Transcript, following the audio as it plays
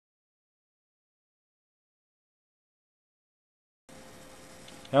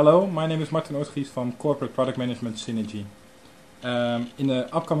Hello, my name is Martin Oostries from Corporate Product Management Synergy. In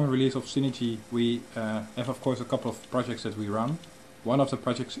the upcoming release of Synergy, we have of course a couple of projects that we run. One of the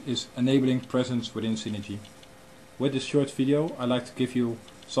projects is enabling presence within Synergy. With this short video, I'd like to give you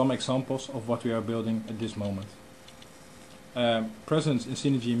some examples of what we are building at this moment. Presence in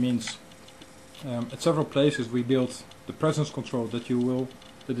Synergy means at several places we build the presence control that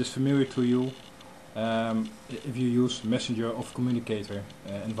is familiar to you if you use messenger of communicator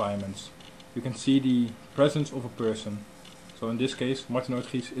environments. You can see the presence of a person. So in this case, Martin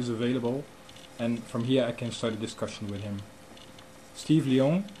Oostries is available, and from here I can start a discussion with him. Steve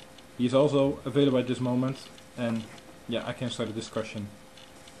Lyon, he is also available at this moment, and yeah, I can start a discussion.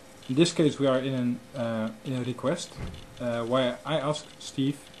 In this case, we are in a request where I ask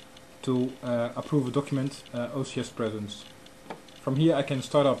Steve to approve a document, OCS presence. From here I can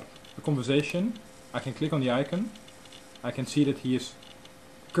start up a conversation. I can click on the icon. I can see that he is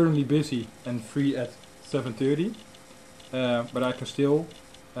currently busy and free at 7:30, but I can still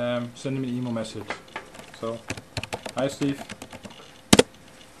send him an email message. So, hi Steve.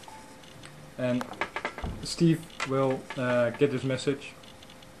 And Steve will get this message,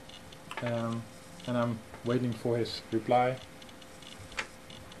 and I'm waiting for his reply.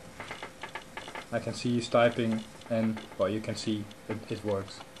 I can see he's typing, and well, you can see it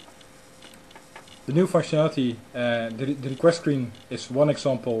works. The new functionality, the request screen is one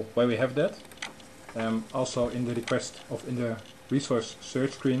example where we have that. Also in the resource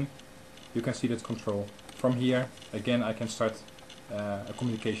search screen, you can see that control. From here, again, I can start a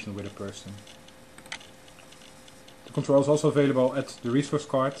communication with a person. The control is also available at the resource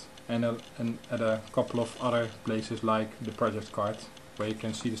card and at a couple of other places like the project card, where you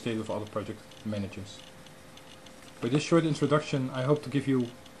can see the state of other project managers. With this short introduction, I hope to give you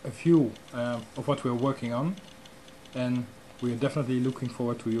a view of what we're working on, and we are definitely looking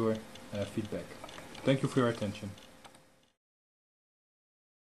forward to your feedback. Thank you for your attention.